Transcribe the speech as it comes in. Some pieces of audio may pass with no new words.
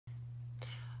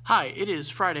Hi, it is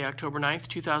Friday, October 9th,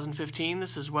 2015.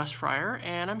 This is Wes Fryer,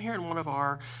 and I'm here in one of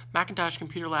our Macintosh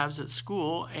computer labs at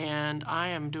school, and I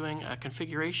am doing a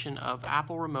configuration of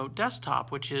Apple Remote Desktop,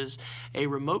 which is a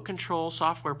remote control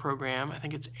software program. I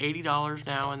think it's $80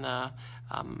 now in the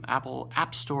Apple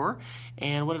App Store,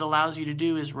 and what it allows you to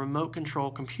do is remote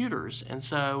control computers. And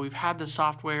so we've had this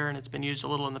software and it's been used a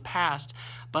little in the past,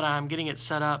 but I'm getting it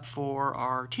set up for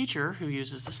our teacher who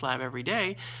uses this lab every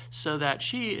day so that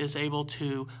she is able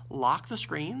to lock the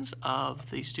screens of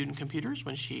the student computers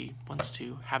when she wants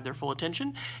to have their full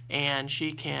attention, and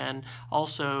she can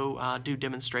also do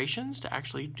demonstrations to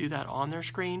actually do that on their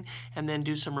screen, and then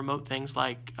do some remote things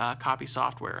like copy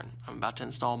software. And I'm about to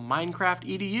install Minecraft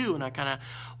EDU, and I kind of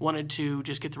wanted to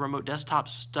just get the remote desktop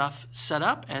stuff set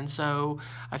up, and so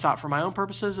I thought for my own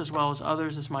purposes as well as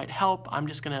others this might help. I'm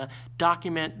just going to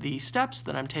document the steps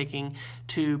that I'm taking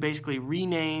to basically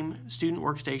rename student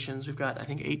workstations. We've got, I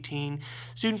think, 18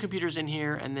 student computers in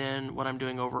here, and then what I'm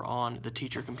doing over on the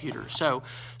teacher computer. So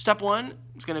step one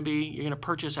is going to be you're going to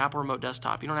purchase Apple Remote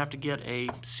Desktop. You don't have to get a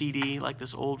CD like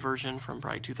this old version from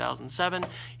probably 2007.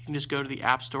 You can just go to the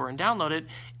App Store and download it,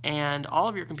 and all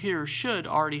of your computers should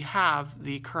already have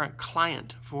the current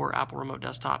client for Apple Remote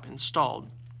Desktop installed.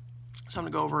 So I'm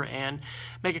going to go over and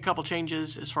make a couple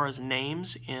changes as far as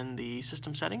names in the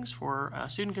system settings for a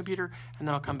student computer, and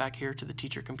then I'll come back here to the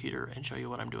teacher computer and show you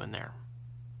what I'm doing there.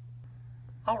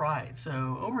 Alright,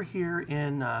 so over here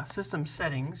in system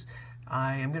settings,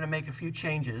 I am going to make a few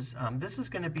changes. This is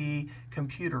going to be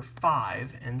computer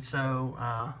 5, and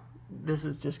so this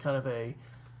is just kind of a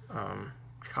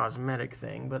cosmetic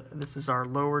thing, but this is our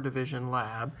lower division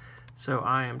lab. So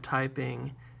I am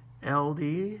typing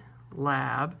LD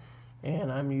lab,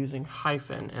 and I'm using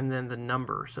hyphen and then the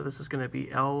number. So this is going to be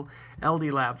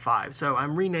LD Lab 5. So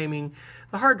I'm renaming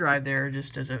the hard drive there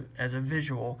just as a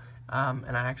visual,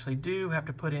 and I actually do have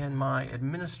to put in my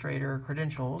administrator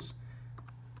credentials,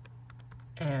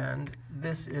 and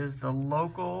this is the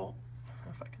local, I don't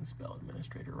know if I can spell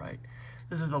administrator right.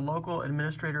 This is the local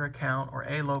administrator account, or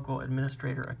a local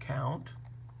administrator account.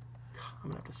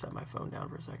 I'm going to have to set my phone down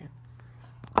for a second.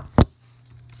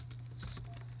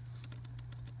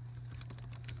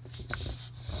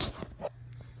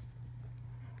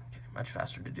 Much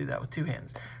faster to do that with two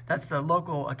hands. That's the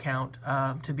local account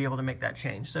to be able to make that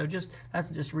change. So that's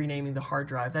just renaming the hard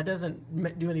drive. That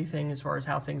doesn't do anything as far as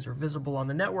how things are visible on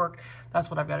the network. That's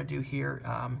what I've got to do here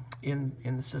in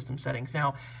the system settings.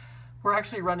 Now, we're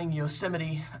actually running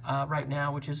Yosemite right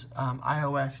now, which is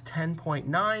iOS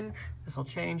 10.9. This will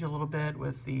change a little bit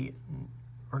with the,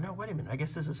 or no, wait a minute, I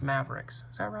guess this is Mavericks.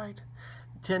 Is that right?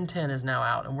 10.10 is now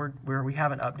out, and we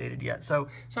haven't updated yet. So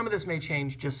some of this may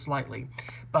change just slightly.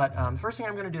 But first thing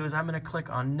I'm going to do is I'm going to click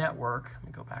on Network. Let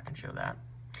me go back and show that.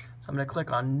 So I'm going to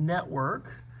click on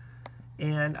Network,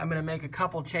 and I'm going to make a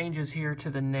couple changes here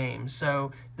to the name.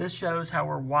 So this shows how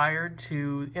we're wired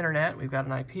to internet. We've got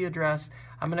an IP address.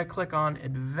 I'm going to click on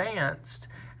Advanced,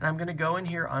 and I'm going to go in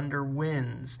here under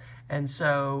Wins. And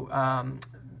so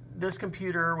this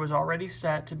computer was already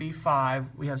set to be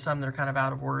 5. We have some that are kind of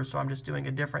out of order, so I'm just doing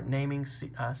a different naming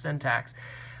syntax.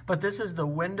 But this is the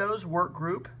Windows work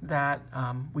group that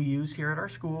we use here at our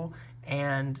school,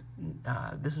 and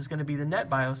this is going to be the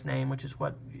NetBIOS name, which is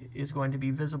what is going to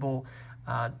be visible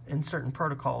in certain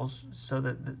protocols so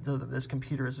that this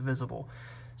computer is visible.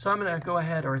 So I'm going to go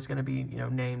ahead, or it's going to be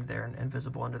named there and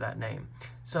visible under that name.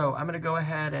 So I'm going to go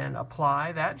ahead and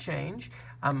apply that change.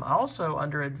 I'm also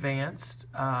under Advanced.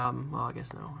 Well, I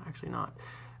guess no, actually not.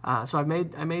 So I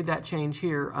made that change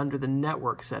here under the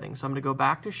network settings. So I'm going to go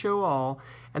back to Show All,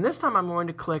 and this time I'm going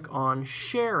to click on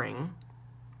Sharing,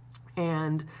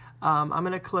 and I'm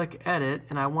going to click Edit,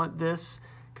 and I want this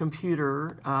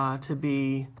computer to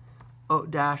be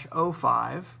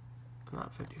 -05,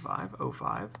 not 55,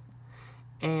 05.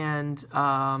 And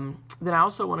then I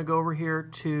also want to go over here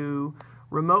to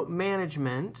Remote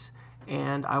Management,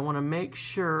 and I want to make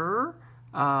sure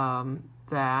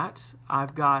that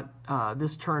I've got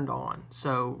this turned on.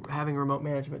 So having Remote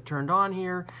Management turned on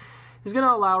here is going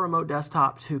to allow Remote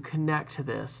Desktop to connect to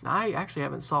this. Now, I actually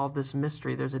haven't solved this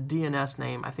mystery. There's a DNS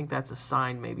name. I think that's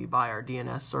assigned maybe by our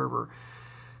DNS server.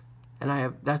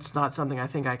 And that's not something I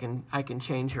think I can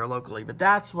change here locally, but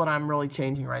that's what I'm really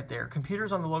changing right there.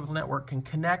 Computers on the local network can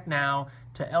connect now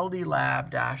to LD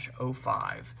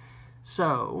Lab-05.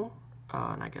 So,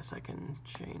 and I guess I can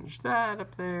change that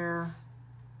up there.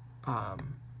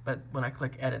 But when I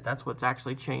click Edit, that's what's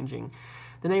actually changing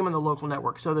the name on the local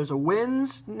network. So there's a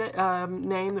Wins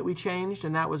name that we changed,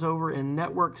 and that was over in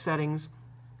Network Settings.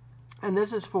 And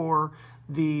this is for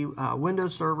the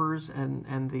Windows servers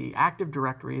and the Active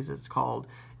Directory, as it's called.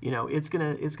 It's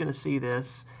gonna see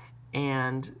this,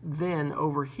 And then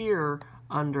over here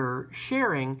under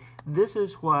sharing, this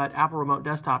is what Apple Remote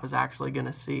Desktop is actually going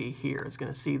to see here. It's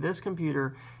going to see this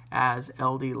computer as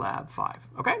LD Lab 5.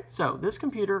 Okay, so this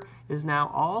computer is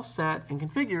now all set and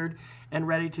configured and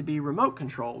ready to be remote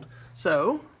controlled.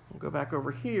 So we'll go back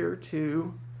over here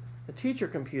to the teacher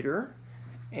computer,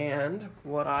 and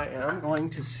what I am going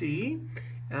to see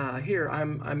here,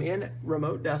 I'm in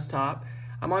Remote Desktop.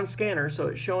 I'm on Scanner, so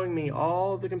it's showing me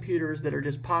all of the computers that are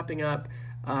just popping up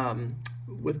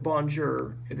with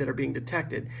Bonjour that are being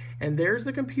detected. And there's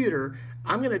the computer.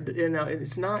 I'm going to, now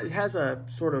it's not, it has a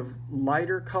sort of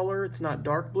lighter color, it's not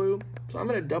dark blue. So I'm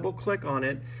going to double click on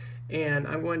it, and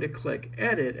I'm going to click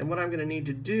Edit. And what I'm going to need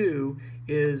to do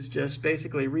is just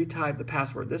basically retype the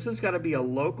password. This has got to be a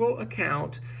local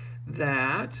account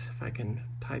that, if I can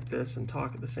type this and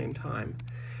talk at the same time,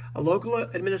 a local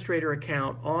administrator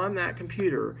account on that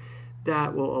computer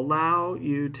that will allow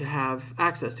you to have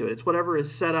access to it. It's whatever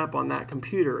is set up on that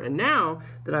computer. And now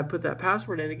that I put that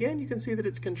password in again, you can see that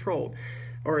it's controlled,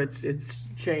 or it's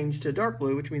changed to dark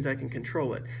blue, which means I can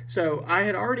control it. So I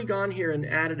had already gone here and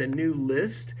added a new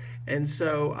list, and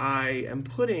so I am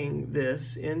putting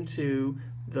this into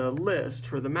the list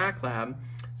for the Mac Lab.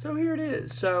 So here it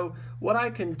is. So what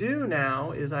I can do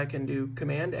now is I can do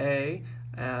Command A,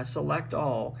 select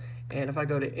all, and if I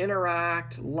go to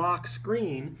Interact, Lock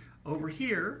Screen, over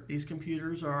here, these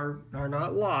computers are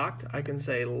not locked. I can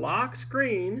say Lock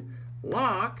Screen,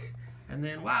 Lock, and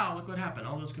then wow, look what happened.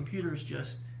 All those computers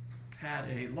just had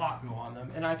a lock go on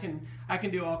them, and I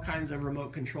can do all kinds of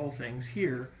remote control things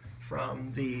here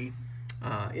from the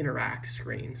Interact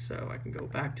screen. So I can go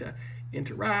back to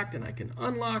Interact, and I can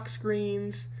unlock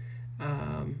screens.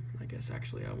 I guess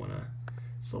actually I want to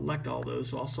select all those,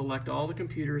 so I'll select all the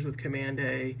computers with Command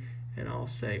A, and I'll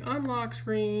say unlock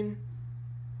screen,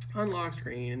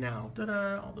 and now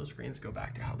ta-da, all those screens go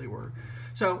back to how they were.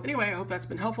 So anyway, I hope that's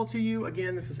been helpful to you.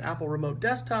 Again, this is Apple Remote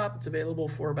Desktop. It's available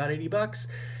for about 80 bucks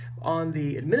on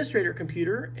the administrator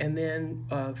computer, and then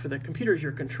for the computers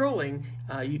you're controlling,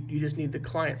 you just need the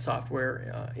client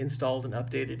software installed and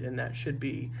updated, and that should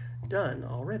be done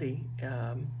already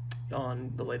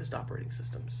on the latest operating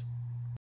systems.